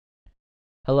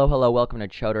Hello, hello, welcome to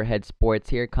Chowderhead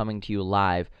Sports here, coming to you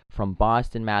live from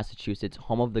Boston, Massachusetts,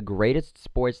 home of the greatest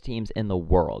sports teams in the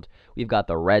world. We've got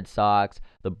the Red Sox,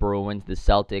 the Bruins, the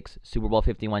Celtics, Super Bowl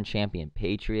 51 champion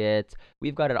Patriots.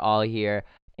 We've got it all here.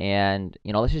 And,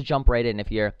 let's just jump right in.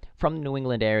 If you're from the New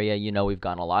England area, we've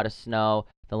gotten a lot of snow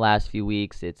the last few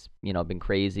weeks. It's, been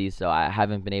crazy, so I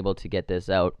haven't been able to get this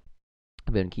out.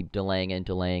 I've been keep delaying it and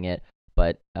delaying it.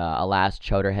 But alas,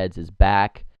 Chowderheads is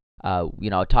back.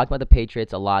 Talked about the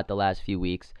Patriots a lot the last few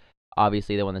weeks.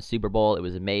 Obviously, they won the Super Bowl. It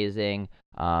was amazing.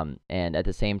 And at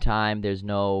the same time, there's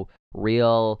no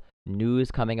real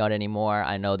news coming out anymore.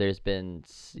 I know there's been,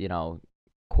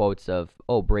 quotes of,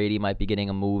 oh, Brady might be getting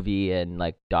a movie and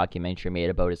like documentary made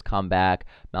about his comeback.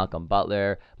 Malcolm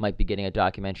Butler might be getting a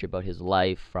documentary about his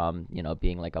life from,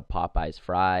 being like a Popeyes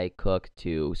fry cook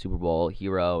to Super Bowl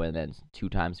hero and then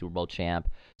two-time Super Bowl champ.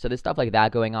 So there's stuff like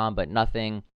that going on, but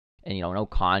nothing and no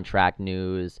contract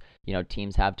news.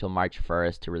 Teams have till March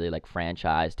 1st to really like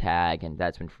franchise tag, and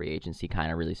that's when free agency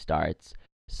kind of really starts.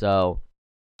 So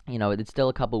it's still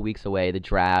a couple weeks away, the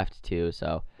draft too.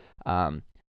 So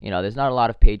there's not a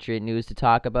lot of Patriot news to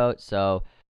talk about. So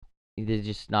they're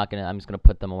just not gonna. I'm just gonna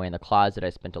put them away in the closet. I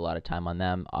spent a lot of time on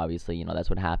them. Obviously, that's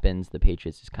what happens. The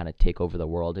Patriots just kind of take over the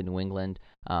world in New England.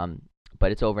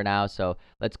 But it's over now. So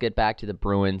let's get back to the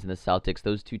Bruins and the Celtics.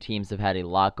 Those two teams have had a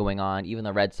lot going on. Even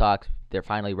the Red Sox, they're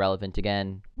finally relevant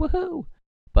again. Woohoo!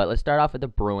 But let's start off with the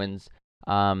Bruins.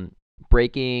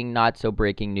 Breaking, not so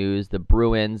breaking news. The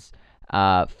Bruins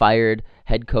fired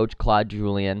head coach Claude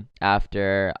Julien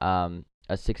after a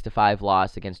 6-5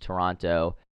 loss against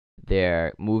Toronto.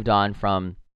 They're moved on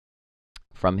from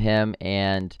him,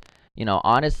 and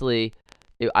honestly,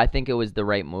 I think it was the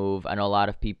right move. I know a lot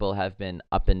of people have been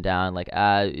up and down, like,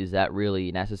 is that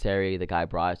really necessary? The guy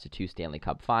brought us to 2 Stanley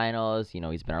Cup Finals.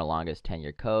 He's been our longest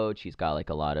tenured coach. He's got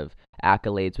like a lot of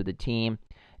accolades with the team,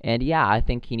 and yeah, I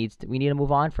think we need to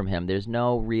move on from him. There's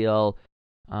no real,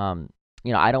 I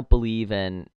don't believe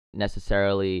in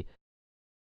necessarily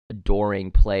adoring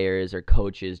players or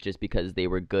coaches just because they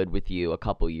were good with you a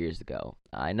couple years ago.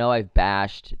 I know I've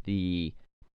bashed the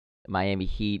Miami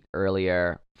Heat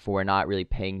earlier for not really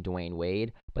paying Dwayne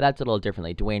Wade, but that's a little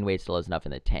differently. Dwayne Wade still has enough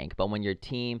in the tank. But when your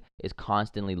team is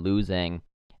constantly losing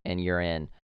and you're in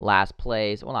last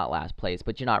place, well, not last place,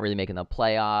 but you're not really making the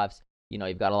playoffs,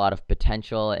 you've got a lot of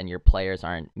potential and your players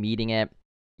aren't meeting it.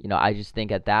 I just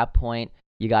think at that point,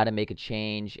 you got to make a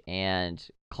change, and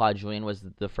Claude Julien was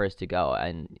the first to go.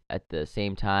 And at the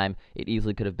same time, it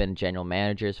easily could have been general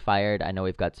managers fired. I know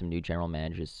we've got some new general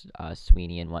managers,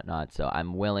 Sweeney and whatnot, so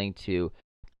I'm willing to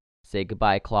say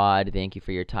goodbye, Claude. Thank you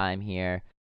for your time here.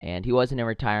 And he wasn't in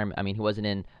retirement. I mean, he wasn't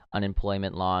in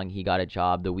unemployment long. He got a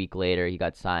job the week later. He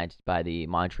got signed by the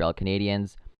Montreal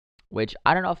Canadiens, which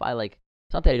I don't know if I like.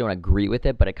 It's not that I don't agree with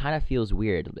it, but it kind of feels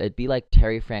weird. It'd be like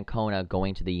Terry Francona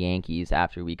going to the Yankees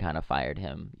after we kind of fired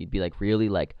him. You'd be like, really?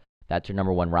 Like, that's your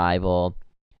number one rival?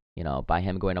 By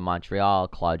him going to Montreal,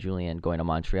 Claude Julien going to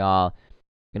Montreal,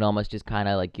 almost just kind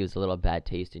of like gives a little bad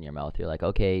taste in your mouth. You're like,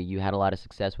 okay, you had a lot of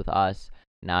success with us.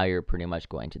 Now you're pretty much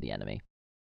going to the enemy.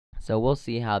 So we'll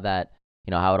see how that,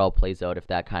 how it all plays out. If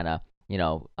that kind of,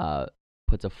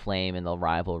 puts a flame in the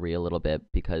rivalry a little bit,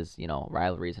 because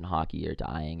rivalries in hockey are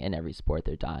dying, in every sport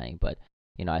they're dying. But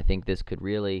I think this could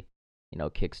really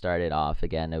kickstart it off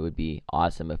again. It would be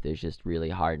awesome if there's just really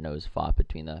hard-nosed fought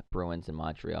between the Bruins and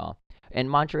Montreal. And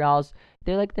Montreal's,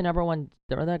 they're like the number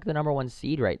one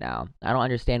seed right now. I don't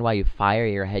understand why you fire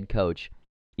your head coach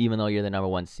even though you're the number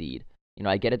one seed.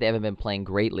 I get it, they haven't been playing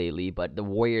great lately, but the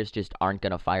Warriors just aren't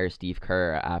going to fire Steve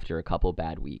Kerr after a couple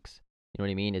bad weeks. You know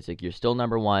what I mean? It's like you're still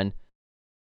number one.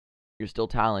 You're still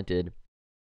talented,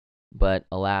 but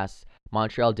alas,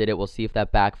 Montreal did it. We'll see if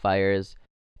that backfires.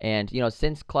 And,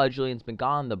 since Claude Julien's been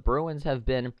gone, the Bruins have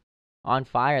been on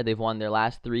fire. They've won their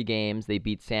last 3 games. They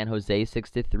beat San Jose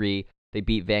 6-3. They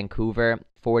beat Vancouver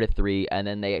 4-3. And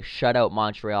then they shut out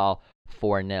Montreal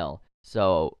 4-0.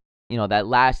 So, that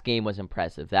last game was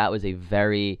impressive. That was a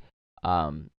very,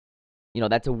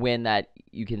 that's a win that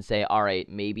you can say, all right,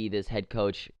 maybe this head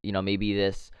coach, maybe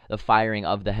the firing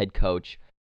of the head coach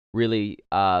really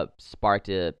sparks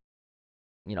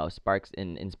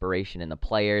inspiration in the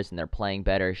players, and they're playing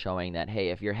better, showing that, hey,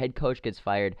 if your head coach gets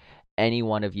fired, any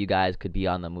one of you guys could be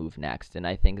on the move next. And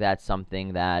I think that's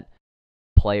something that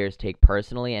players take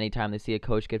personally anytime they see a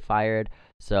coach get fired.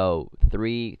 So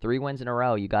three wins in a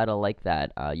row, you gotta like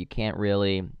that. You can't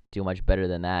really do much better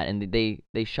than that. And they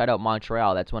shut out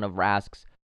Montreal. That's one of Rask's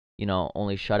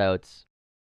only shutouts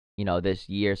this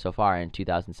year so far in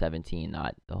 2017,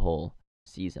 not the whole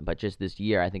season, but just this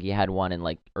year. I think he had one in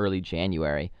like early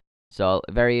January. So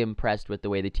very impressed with the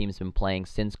way the team's been playing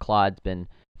since Claude's been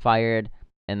fired.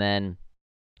 And then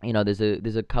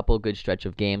there's a couple good stretch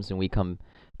of games, and we come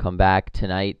back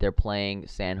tonight. They're playing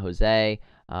San Jose,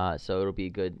 so it'll be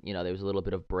good. There was a little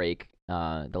bit of break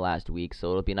the last week, so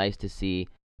it'll be nice to see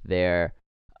their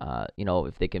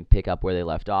if they can pick up where they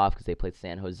left off, because they played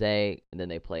San Jose, and then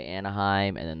they play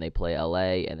Anaheim, and then they play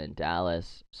LA, and then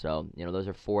Dallas. So those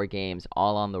are 4 games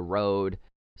all on the road.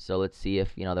 So let's see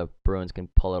if the Bruins can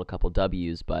pull out a couple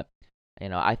W's. But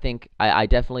I think I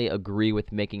definitely agree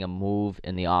with making a move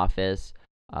in the office,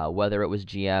 whether it was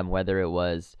GM, whether it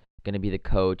was going to be the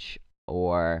coach,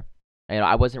 or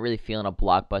I wasn't really feeling a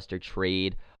blockbuster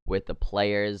trade with the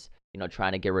players.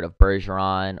 Trying to get rid of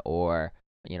Bergeron, or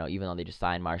even though they just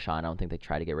signed Marchand, I don't think they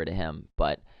try to get rid of him.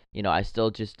 But I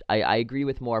still just I agree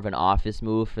with more of an office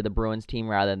move for the Bruins team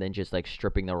rather than just like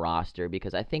stripping the roster,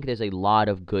 because I think there's a lot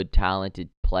of good talented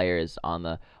players on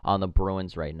the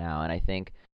Bruins right now, and I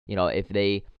think if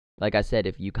they, like I said,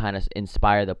 if you kind of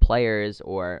inspire the players,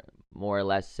 or more or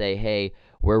less say, hey,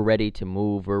 we're ready to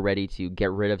move, we're ready to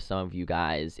get rid of some of you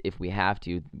guys if we have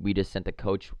to. We just sent the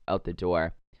coach out the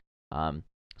door.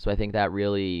 So I think that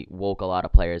really woke a lot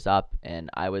of players up, and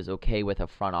I was okay with a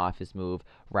front office move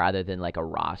rather than like a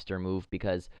roster move,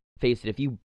 because face it, if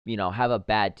you have a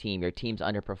bad team, your team's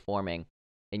underperforming,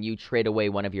 and you trade away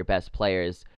one of your best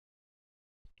players,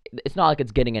 it's not like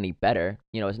it's getting any better.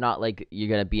 It's not like you're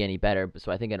going to be any better.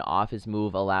 So I think an office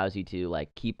move allows you to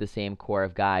like keep the same core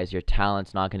of guys. Your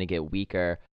talent's not going to get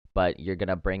weaker, but you're going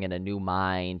to bring in a new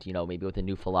mind, maybe with a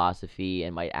new philosophy,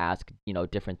 and might ask,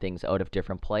 different things out of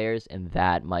different players, and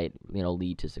that might,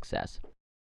 lead to success.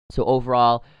 So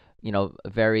overall,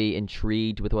 very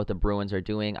intrigued with what the Bruins are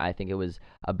doing. I think it was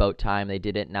about time they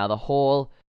did it. Now, the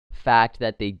whole fact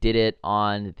that they did it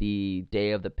on the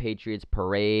day of the Patriots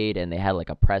parade, and they had like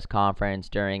a press conference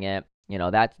during it,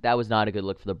 that was not a good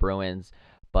look for the Bruins.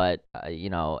 But at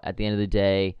the end of the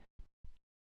day,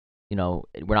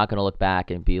 we're not going to look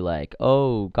back and be like,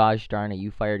 oh gosh darn it, you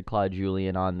fired Claude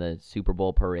Julien on the Super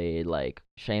Bowl parade, like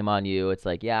shame on you. It's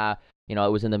like, yeah, it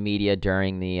was in the media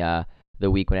during the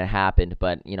week when it happened,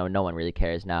 but no one really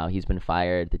cares now. He's been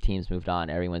fired, the team's moved on,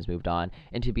 everyone's moved on.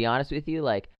 And to be honest with you,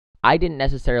 like, I didn't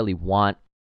necessarily want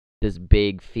this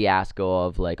big fiasco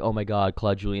of like, oh my God,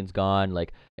 Claude Julien's gone,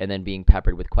 like, and then being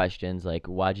peppered with questions like,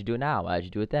 why'd you do it now? Why'd you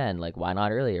do it then? Like, why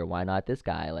not earlier? Why not this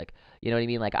guy? Like, you know what I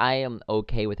mean? Like, I am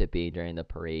okay with it being during the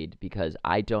parade, because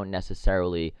I don't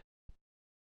necessarily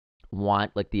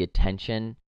want like the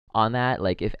attention on that.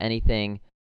 Like, if anything,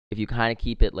 if you kind of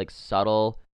keep it like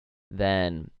subtle,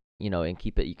 then and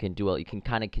keep it, you can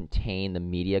kind of contain the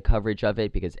media coverage of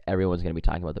it, because everyone's going to be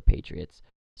talking about the Patriots.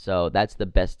 So that's the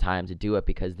best time to do it,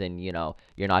 because then you're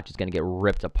not just going to get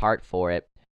ripped apart for it.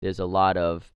 There's a lot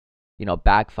of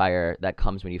backfire that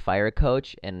comes when you fire a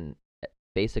coach, and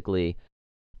basically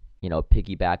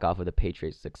piggyback off of the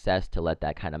Patriots' success to let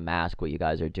that kind of mask what you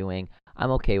guys are doing.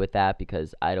 I'm okay with that,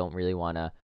 because I don't really want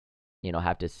to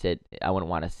have to sit. I wouldn't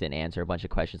want to sit and answer a bunch of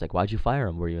questions like, why'd you fire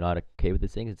him? Were you not okay with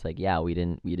this thing? It's like, yeah, we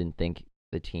didn't think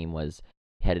the team was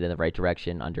headed in the right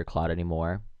direction under Claude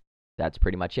anymore. That's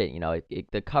pretty much it.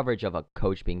 The coverage of a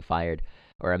coach being fired,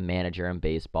 or a manager in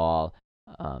baseball,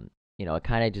 it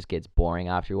kind of just gets boring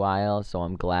after a while. So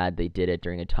I'm glad they did it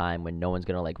during a time when no one's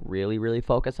going to like really, really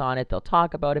focus on it. They'll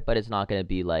talk about it, but it's not going to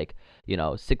be like,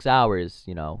 6 hours,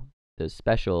 the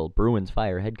special Bruins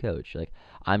fire head coach. Like,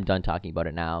 I'm done talking about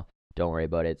it now. Don't worry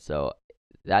about it. So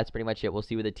that's pretty much it. We'll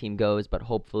see where the team goes, but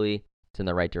hopefully it's in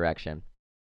the right direction.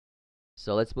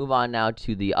 So let's move on now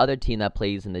to the other team that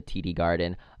plays in the TD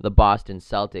Garden, the Boston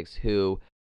Celtics, who,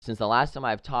 since the last time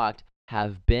I've talked,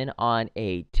 have been on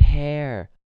a tear.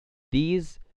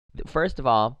 First of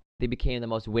all, they became the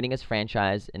most winningest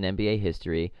franchise in NBA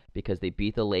history, because they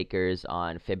beat the Lakers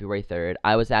on February 3rd.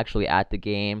 I was actually at the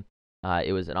game.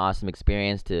 It was an awesome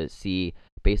experience to see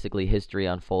basically history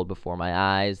unfold before my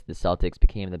eyes. The Celtics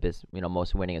became the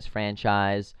most winningest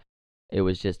franchise. It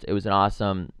was an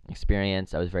awesome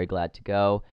experience. I was very glad to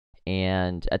go.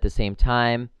 And at the same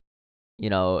time,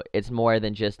 it's more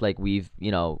than just like we've,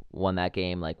 won that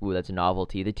game. Like, ooh, that's a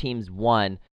novelty. The team's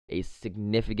won a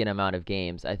significant amount of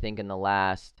games. I think in the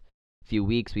last few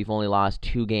weeks, we've only lost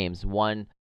 2 games. One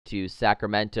to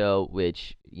Sacramento,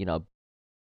 which,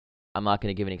 I'm not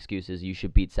going to give any excuses. You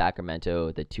should beat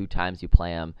Sacramento the 2 times you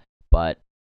play them. But,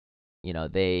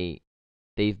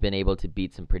 they've been able to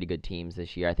beat some pretty good teams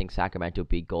this year. I think Sacramento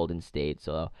beat Golden State,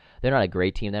 so they're not a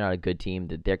great team. They're not a good team.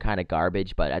 They're kind of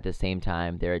garbage, but at the same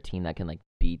time, they're a team that can like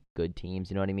beat good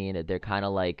teams. You know what I mean? They're kind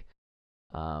of like,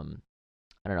 I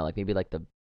don't know, like maybe like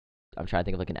I'm trying to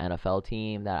think of like an NFL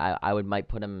team that I might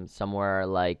put them somewhere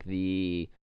like the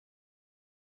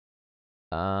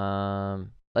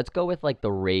Let's go with like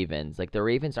the Ravens. Like the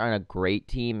Ravens aren't a great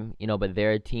team, but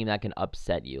they're a team that can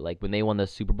upset you. Like when they won the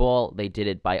Super Bowl, they did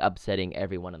it by upsetting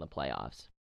everyone in the playoffs.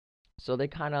 So they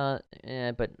kind of,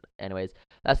 but anyways,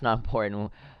 that's not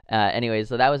important. Anyways,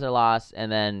 so that was a loss,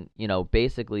 and then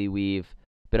basically we've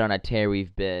been on a tear.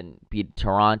 We've been beat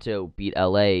Toronto, beat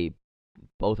LA,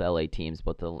 both LA teams,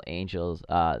 both the Angels,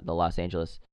 the Los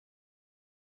Angeles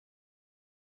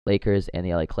Lakers and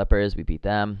the LA Clippers. We beat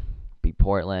them, beat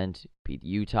Portland, beat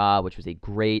Utah, which was a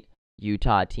great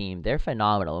Utah team. They're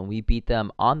phenomenal, and we beat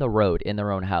them on the road in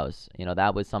their own house.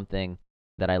 That was something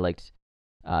that I liked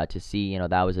to see.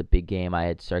 That was a big game I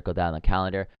had circled down on the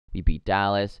calendar. We beat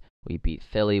Dallas, we beat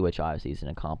Philly, which obviously is an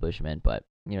accomplishment, but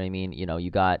you know what I mean? You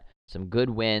got some good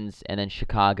wins, and then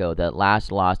Chicago, that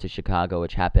last loss to Chicago,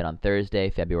 which happened on Thursday,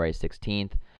 February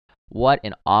 16th. What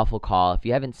an awful call. If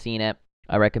you haven't seen it,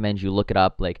 I recommend you look it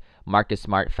up. Like Marcus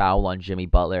Smart foul on Jimmy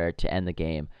Butler to end the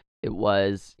game. It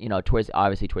was, towards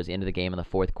the end of the game in the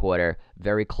fourth quarter,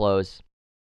 very close,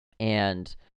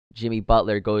 and Jimmy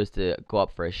Butler goes to go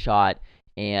up for a shot,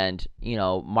 and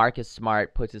Marcus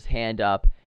Smart puts his hand up,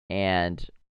 and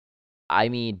I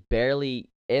mean barely,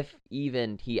 if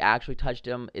even he actually touched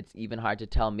him. It's even hard to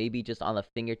tell. Maybe just on the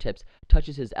fingertips,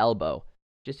 touches his elbow,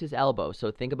 just his elbow.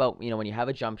 So think about when you have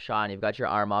a jump shot and you've got your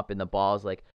arm up and the ball's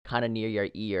like kind of near your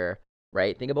ear,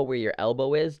 right? Think about where your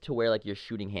elbow is to where like your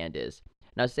shooting hand is.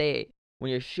 Now say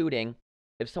when you're shooting,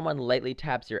 if someone lightly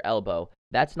taps your elbow,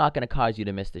 that's not going to cause you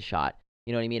to miss the shot.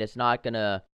 You know what I mean? It's not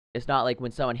like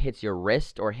when someone hits your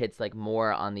wrist or hits like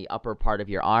more on the upper part of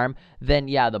your arm, then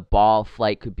yeah, the ball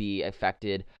flight could be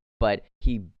affected, but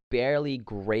he barely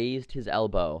grazed his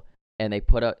elbow, and they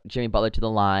put Jimmy Butler to the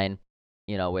line,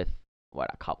 with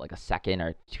like a second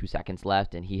or 2 seconds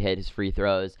left, and he hit his free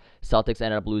throws. Celtics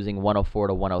ended up losing 104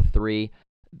 to 103.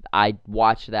 I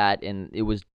watched that, and it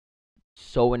was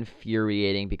so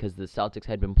infuriating because the Celtics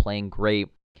had been playing great,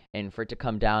 and for it to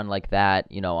come down like that,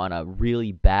 on a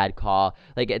really bad call.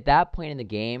 Like at that point in the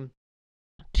game,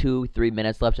 2-3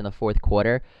 minutes left in the fourth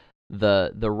quarter,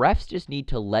 the refs just need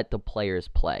to let the players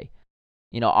play.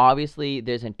 Obviously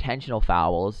there's intentional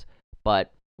fouls,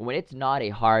 but when it's not a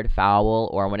hard foul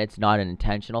or when it's not an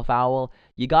intentional foul,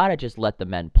 you gotta just let the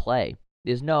men play.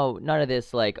 There's none of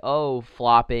this like, oh,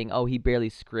 flopping, oh, he barely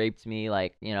scraped me,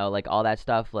 like, like all that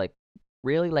stuff. Like,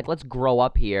 really, like, let's grow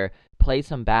up here, play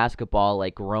some basketball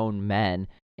like grown men,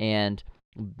 and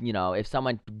if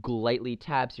someone lightly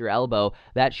taps your elbow,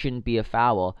 that shouldn't be a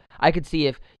foul. I could see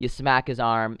if you smack his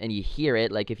arm and you hear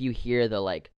it, like if you hear the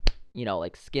like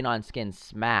skin on skin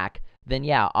smack, then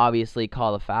yeah, obviously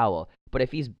call a foul. But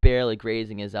if he's barely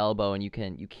grazing his elbow and you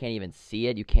can't even see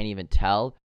it, you can't even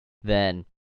tell, then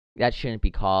that shouldn't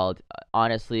be called.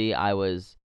 Honestly, I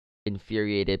was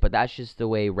infuriated, but that's just the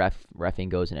way refing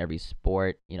goes in every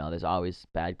sport. There's always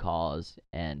bad calls,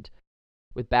 and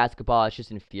with basketball, it's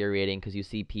just infuriating because you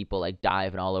see people like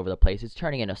diving all over the place. It's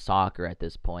turning into soccer at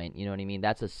this point. You know what I mean?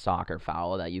 That's a soccer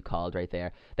foul that you called right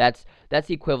there. That's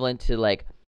the equivalent to like,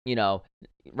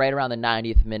 right around the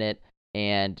 90th minute,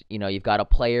 and you've got a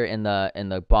player in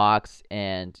the box,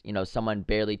 and someone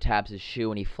barely taps his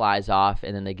shoe and he flies off,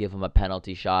 and then they give him a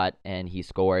penalty shot and he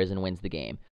scores and wins the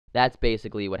game. That's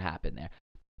basically what happened there.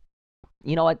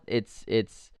 You know what? It's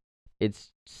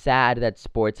sad that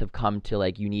sports have come to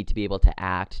like, you need to be able to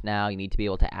act now. You need to be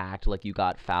able to act like you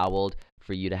got fouled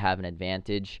for you to have an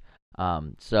advantage.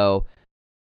 So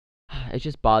it's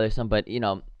just bothersome. But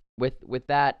with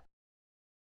that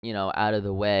out of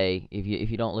the way, if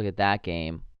you don't look at that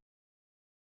game,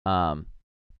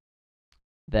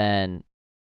 then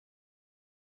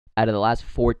out of the last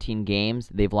 14 games,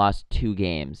 they've lost 2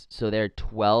 games. So they're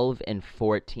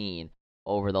 12-14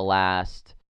 over the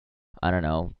last, I don't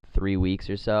know, 3 weeks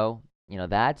or so.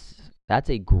 That's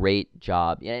a great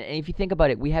job. And if you think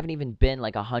about it, we haven't even been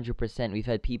like 100%. We've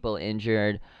had people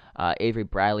injured. Avery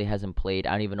Bradley hasn't played.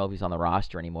 I don't even know if he's on the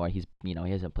roster anymore. He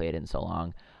hasn't played in so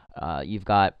long. You've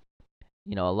got,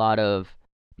 a lot of,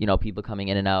 people coming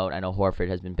in and out. I know Horford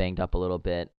has been banged up a little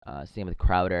bit. Same with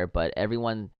Crowder, but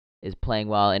everyone is playing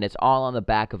well, and it's all on the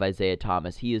back of Isaiah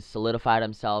Thomas. He has solidified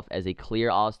himself as a clear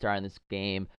all-star in this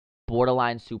game,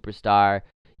 borderline superstar.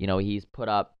 He's put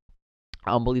up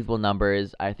unbelievable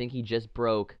numbers. I think he just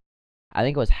broke, I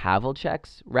think it was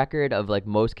Havlicek's record of like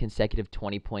most consecutive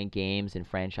 20-point games in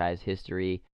franchise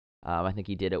history. I think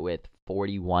he did it with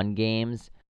 41 games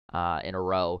in a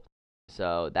row.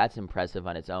 So that's impressive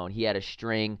on its own. He had a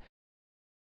string,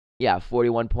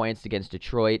 41 points against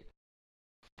Detroit,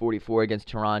 44 against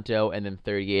Toronto, and then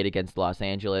 38 against Los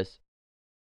Angeles.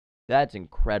 That's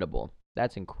incredible.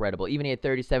 Even he had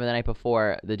 37 the night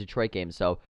before the Detroit game.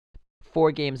 So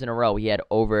 4 games in a row, he had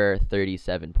over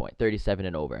 37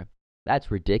 and over.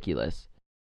 That's ridiculous.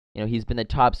 He's been the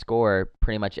top scorer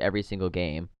pretty much every single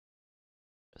game.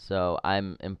 So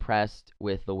I'm impressed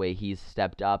with the way he's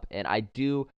stepped up. And I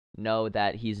do know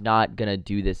that he's not going to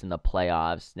do this in the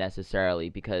playoffs necessarily,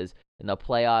 because in the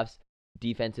playoffs,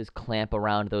 defenses clamp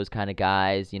around those kind of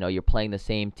guys. You're playing the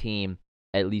same team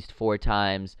at least 4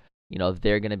 times.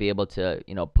 They're going to be able to,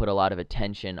 put a lot of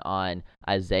attention on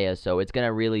Isaiah. So it's going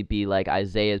to really be like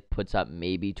Isaiah puts up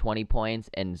maybe 20 points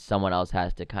and someone else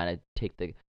has to kind of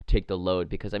take the load,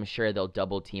 because I'm sure they'll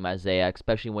double team Isaiah,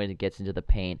 especially when it gets into the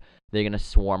paint. They're going to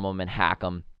swarm him and hack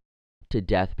him to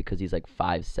death because he's like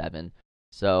 5'7".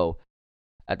 So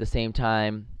at the same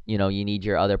time, you need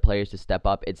your other players to step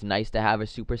up. It's nice to have a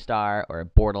superstar or a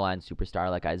borderline superstar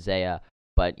like Isaiah,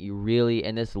 but you really,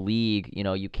 in this league,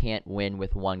 you can't win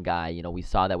with one guy. We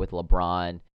saw that with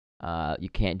LeBron. You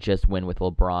can't just win with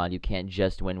LeBron. You can't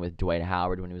just win with Dwight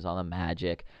Howard when he was on the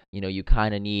Magic. You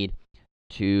kind of need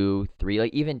 2, 3,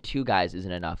 like even 2 guys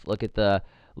isn't enough. Look at the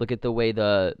way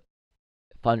the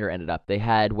Thunder ended up. They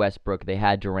had Westbrook, they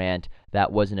had Durant.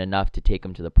 That wasn't enough to take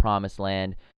them to the promised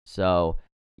land. So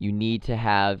you need to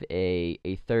have a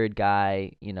third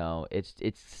guy.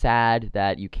 It's sad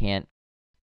that you can't.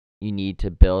 You need to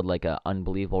build like an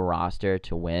unbelievable roster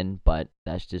to win, but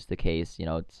that's just the case. It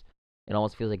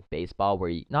almost feels like baseball where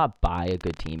you not buy a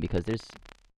good team because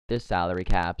there's salary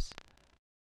caps.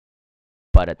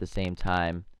 But at the same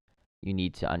time, you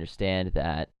need to understand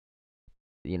that,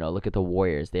 look at the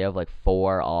Warriors. They have like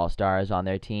 4 All-Stars on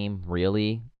their team.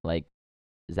 Really? Like,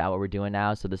 is that what we're doing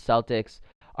now? So the Celtics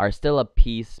are still a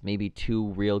piece, maybe 2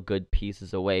 real good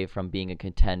pieces away from being a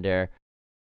contender.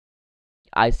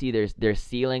 I see their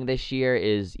ceiling this year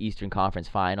is Eastern Conference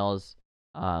Finals.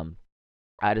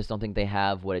 I just don't think they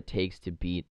have what it takes to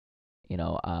beat,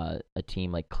 a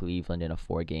team like Cleveland in a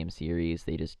 4-game series.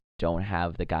 They just don't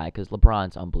have the guy, because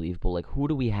LeBron's unbelievable. Like, who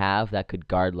do we have that could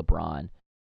guard LeBron?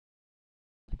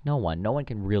 Like, no one. No one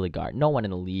can really guard. No one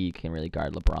in the league can really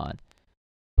guard LeBron.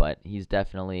 But he's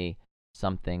definitely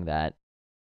something that,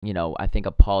 I think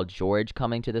a Paul George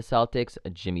coming to the Celtics,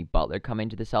 a Jimmy Butler coming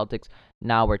to the Celtics.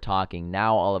 Now we're talking.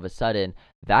 Now all of a sudden,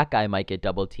 that guy might get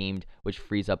double teamed, which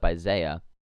frees up Isaiah.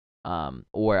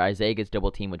 Or Isaiah gets double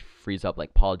teamed, which frees up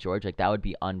like Paul George. Like, that would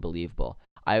be unbelievable.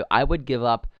 I would give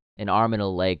up an arm and a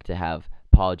leg to have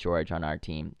Paul George on our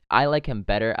team. I like him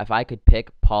better. If I could pick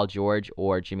Paul George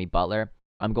or Jimmy Butler,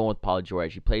 I'm going with Paul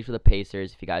George. He plays for the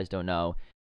Pacers. If you guys don't know,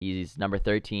 he's number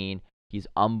 13. He's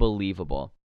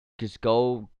unbelievable. Just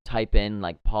go type in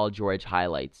like Paul George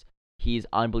highlights. He's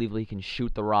unbelievable. He can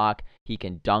shoot the rock. He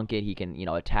can dunk it. He can,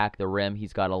 attack the rim.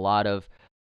 He's got a lot of,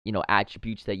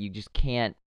 attributes that you just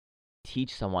can't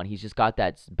teach someone. He's just got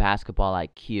that basketball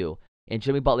IQ. And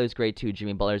Jimmy Butler's great too.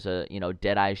 Jimmy Butler's a,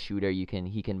 dead-eye shooter. He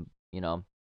can,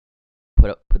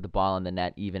 put the ball in the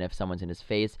net even if someone's in his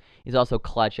face. He's also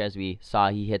clutch, as we saw.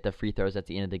 He hit the free throws at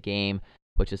the end of the game,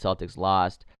 which the Celtics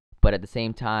lost. But at the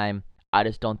same time, I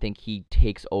just don't think he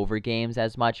takes over games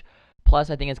as much. Plus,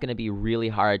 I think it's going to be really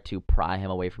hard to pry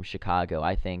him away from Chicago.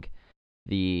 I think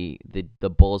the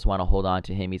Bulls want to hold on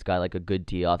to him. He's got like a good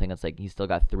deal. I think it's like he's still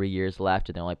got 3 years left,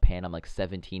 and they're only paying him like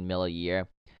 $17 million a year.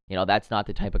 That's not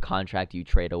the type of contract you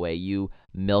trade away. You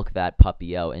milk that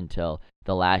puppy out until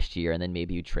the last year, and then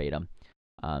maybe you trade him.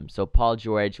 So Paul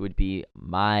George would be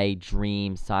my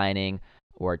dream signing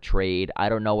or trade. I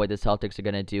don't know what the Celtics are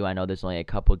going to do. I know there's only a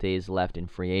couple days left in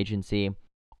free agency.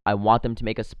 I want them to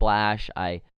make a splash.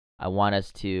 I want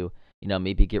us to,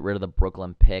 maybe get rid of the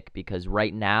Brooklyn pick, because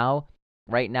right now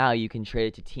you can trade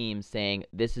it to teams saying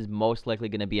this is most likely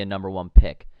going to be a number 1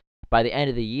 pick. By the end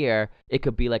of the year, it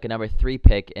could be like a number 3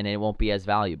 pick, and it won't be as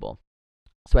valuable.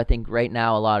 So I think right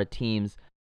now a lot of teams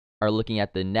are looking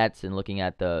at the Nets and looking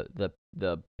at the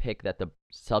pick that the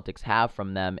Celtics have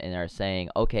from them, and are saying,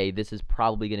 okay, this is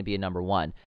probably going to be a number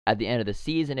 1. At the end of the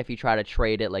season, if you try to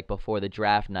trade it like before the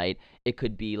draft night, it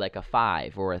could be like a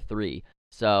 5 or a 3.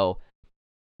 So,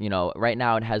 right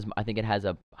now I think it has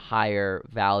a higher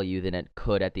value than it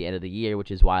could at the end of the year,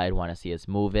 which is why I'd want to see us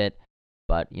move it.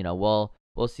 But,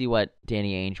 we'll see what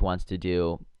Danny Ainge wants to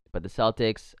do. But the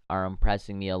Celtics are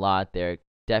impressing me a lot. They're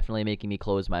definitely making me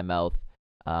close my mouth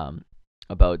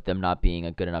about them not being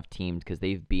a good enough team, because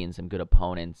they've beaten some good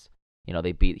opponents.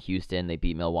 They beat Houston, they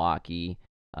beat Milwaukee.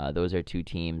 Those are 2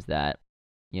 teams that,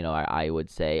 I would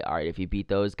say, all right, if you beat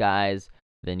those guys,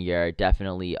 then you're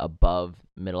definitely above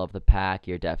middle of the pack.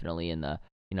 You're definitely in the,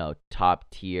 top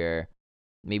tier.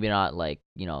 Maybe not like,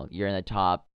 you're in the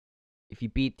top. If you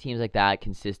beat teams like that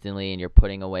consistently and you're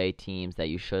putting away teams that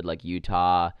you should, like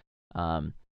Utah,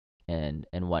 and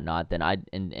whatnot, then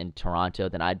and Toronto,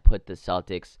 then I'd put the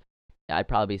Celtics I'd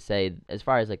probably say as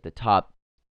far as like the top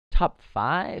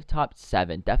 5, top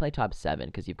 7, definitely top 7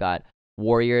 because you've got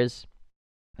Warriors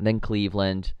and then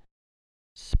Cleveland,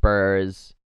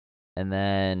 Spurs, and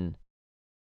then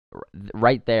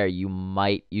right there you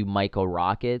might go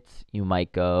Rockets, you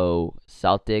might go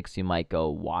Celtics, you might go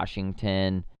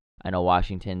Washington. I know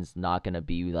Washington's not going to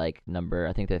be like number.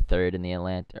 I think they're third in the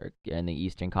Atlantic or in the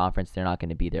Eastern Conference. They're not going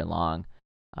to be there long.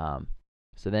 Um,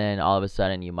 so then all of a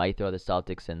sudden you might throw the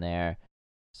Celtics in there.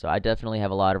 So I definitely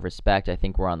have a lot of respect. I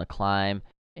think we're on the climb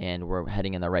and we're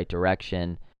heading in the right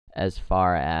direction as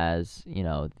far as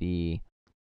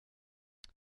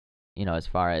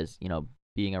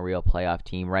being a real playoff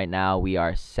team. Right now, we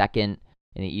are second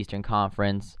in the Eastern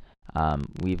Conference.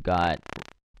 We're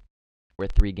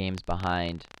 3 games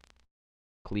behind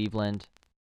Cleveland,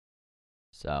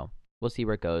 so we'll see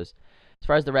where it goes. As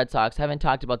far as the Red Sox, haven't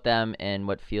talked about them in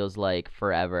what feels like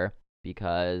forever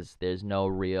because there's no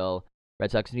real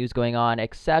Red Sox news going on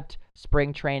except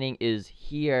spring training is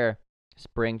here.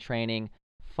 Spring training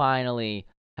finally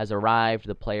has arrived.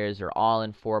 The players are all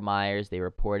in Fort Myers. They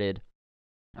reported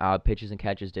pitchers and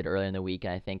catchers did earlier in the week,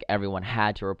 and I think everyone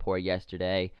had to report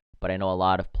yesterday. But I know a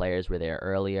lot of players were there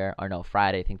earlier, or no,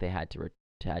 Friday. I think they had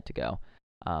to go.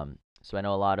 So I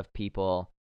know a lot of people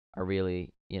are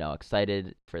really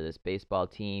excited for this baseball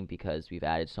team because we've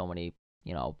added so many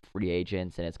free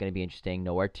agents, and it's going to be interesting.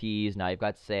 No Ortiz, now you've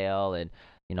got Sale, and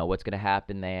what's going to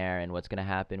happen there, and what's going to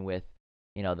happen with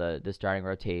the starting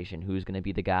rotation. Who's going to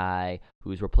be the guy?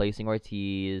 Who's replacing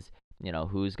Ortiz?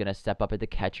 Who's going to step up at the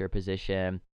catcher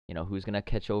position, who's going to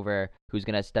catch over, who's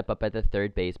going to step up at the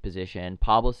third base position.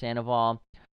 Pablo Sandoval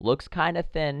looks kind of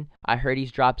thin. I heard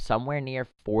he's dropped somewhere near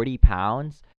 40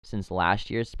 pounds since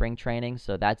last year's spring training,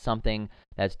 so that's something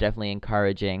that's definitely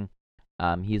encouraging.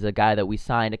 He's a guy that we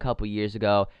signed a couple years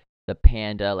ago, the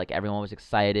Panda, like everyone was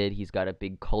excited. He's got a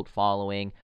big cult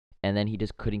following, and then he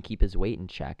just couldn't keep his weight in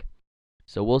check.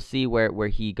 So we'll see where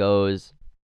he goes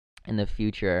in the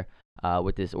future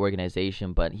with this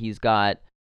organization, but he's got,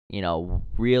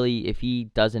 really, if he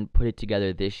doesn't put it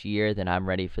together this year, then I'm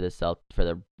ready for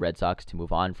the Red Sox to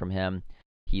move on from him.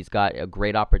 He's got a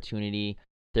great opportunity.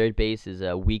 Third base is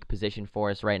a weak position for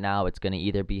us right now. It's going to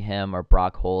either be him or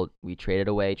Brock Holt. We traded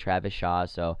away Travis Shaw,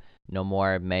 so no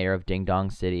more mayor of Ding Dong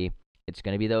City. It's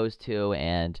going to be those two,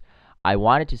 and I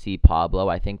wanted to see Pablo.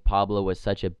 I think Pablo was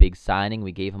such a big signing.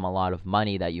 We gave him a lot of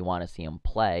money that you want to see him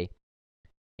play.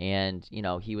 And,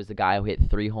 he was the guy who hit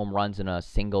 3 home runs in a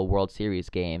single World Series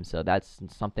game. So that's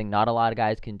something not a lot of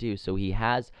guys can do. So he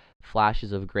has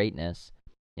flashes of greatness.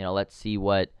 Let's see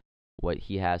what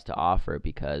he has to offer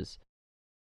because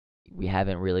we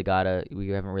haven't really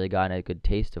gotten a good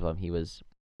taste of him. He was,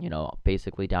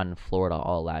 basically down in Florida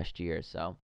all last year.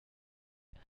 So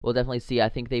we'll definitely see. I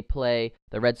think the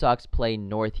Red Sox play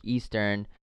Northeastern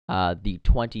the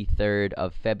 23rd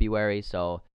of February.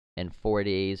 So in 4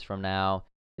 days from now.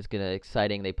 It's gonna be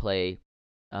exciting. They play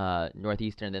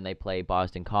Northeastern, then they play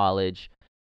Boston College.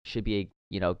 Should be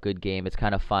a good game. It's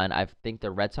kind of fun. I think the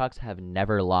Red Sox have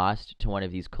never lost to one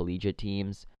of these collegiate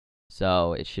teams,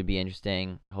 so it should be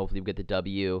interesting. Hopefully we get the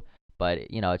W, but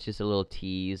it's just a little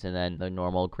tease, and then the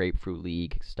normal Grapefruit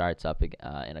League starts up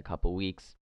in a couple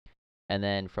weeks, and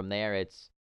then from there it's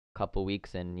a couple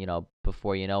weeks, and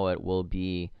before you know it, we'll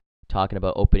be talking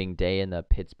about opening day in the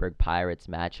Pittsburgh Pirates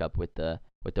matchup with the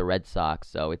Red Sox.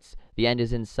 So the end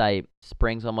is in sight.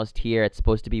 Spring's almost here. It's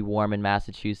supposed to be warm in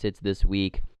Massachusetts this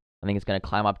week. I think it's going to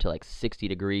climb up to like 60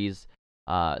 degrees.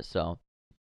 So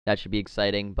that should be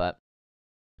exciting. But,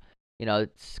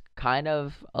 it's kind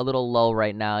of a little lull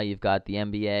right now. You've got the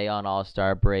NBA on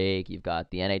All-Star break. You've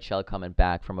got the NHL coming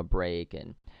back from a break.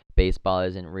 And baseball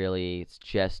isn't really, it's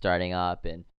just starting up.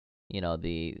 And,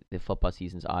 the football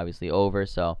season's obviously over.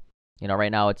 So,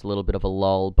 right now it's a little bit of a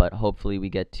lull, but hopefully we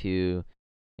get to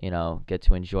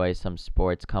enjoy some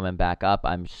sports coming back up.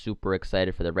 I'm super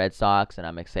excited for the Red Sox, and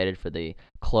I'm excited for the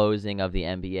closing of the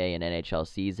NBA and NHL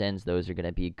seasons. Those are going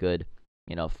to be good,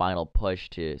 final push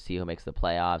to see who makes the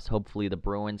playoffs. Hopefully the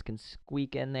Bruins can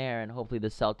squeak in there, and hopefully the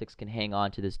Celtics can hang on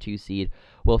to this 2 seed.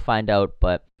 We'll find out,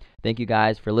 but thank you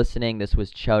guys for listening. This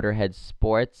was Chowderhead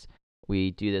Sports. We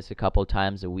do this a couple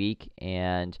times a week,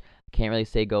 and can't really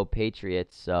say go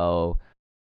Patriots, so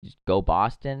just go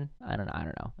Boston. I don't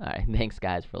know. All right, thanks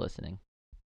guys for listening.